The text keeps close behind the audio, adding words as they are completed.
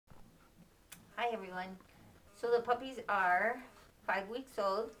everyone. So the puppies are 5 weeks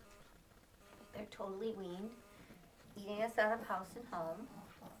old. They're totally weaned. Eating us out of house and home.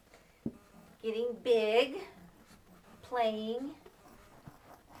 Getting big. Playing.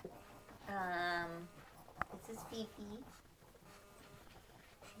 This is Fifi.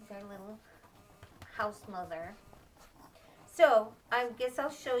 She's our little house mother. So, I guess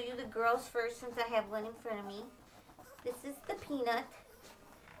I'll show you the girls first since I have one in front of me. This is the Peanut.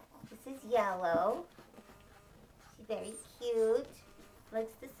 This is Yellow. She's very cute.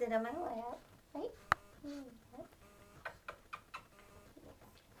 Likes to sit on my lap, right? She's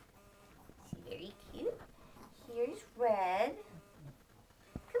very cute. Here's Red.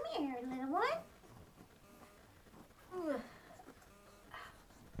 Come here, little one.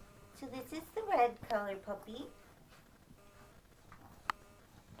 So this is the red color puppy.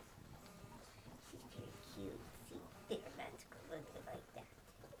 She's very cute. See, there, that's good. Look at like that.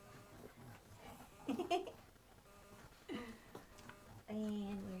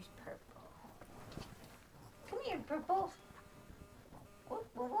 And where's Purple? Come here, Purple. Whoop,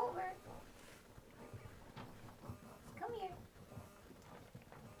 move over. Come here.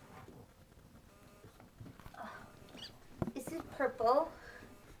 This is Purple.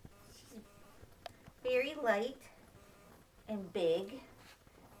 She's very light and big.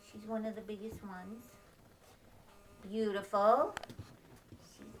 She's one of the biggest ones. Beautiful.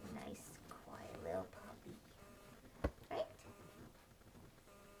 She's a nice, quiet little puppy. Right?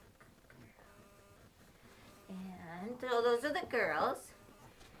 And so those are the girls.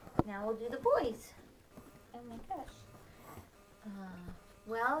 Now we'll do the boys. Oh my gosh.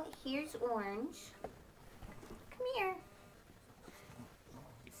 Well, here's Orange. Come here.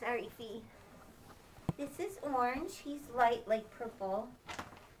 Sorry, Fee. This is Orange. He's light like Purple.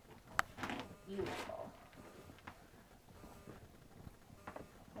 Beautiful.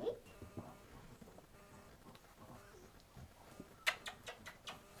 Right?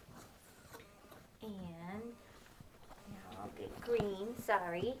 And now I'll get Green.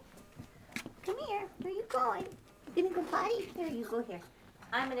 Sorry. Come here. Where are you going? You gonna go potty? There you go here.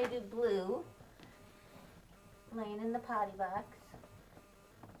 I'm gonna do Blue. Laying in the potty box.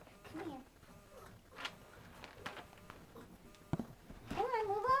 Come here. Come on,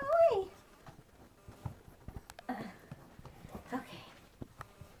 move out of the way. Okay.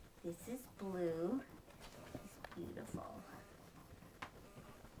 This is Blue. It's beautiful.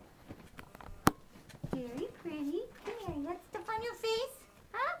 Very pretty. Come here. You got stuff on your face?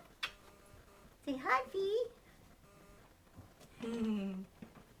 Huh? Say hi, Fee.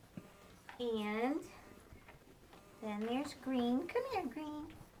 And then there's Green. Come here, Green.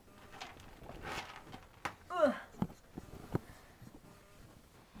 Ugh.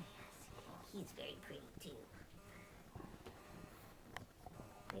 He's very pretty too.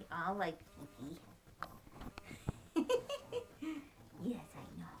 They all like Fifi. Yes, I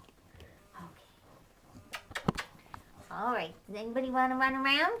know. Okay. All right. Does anybody want to run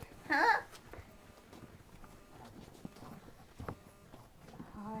around? Huh?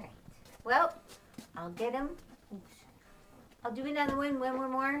 All right. Well, I'll get him. Oops. I'll do another one when we're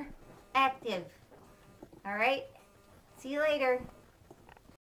more active. All right? See you later.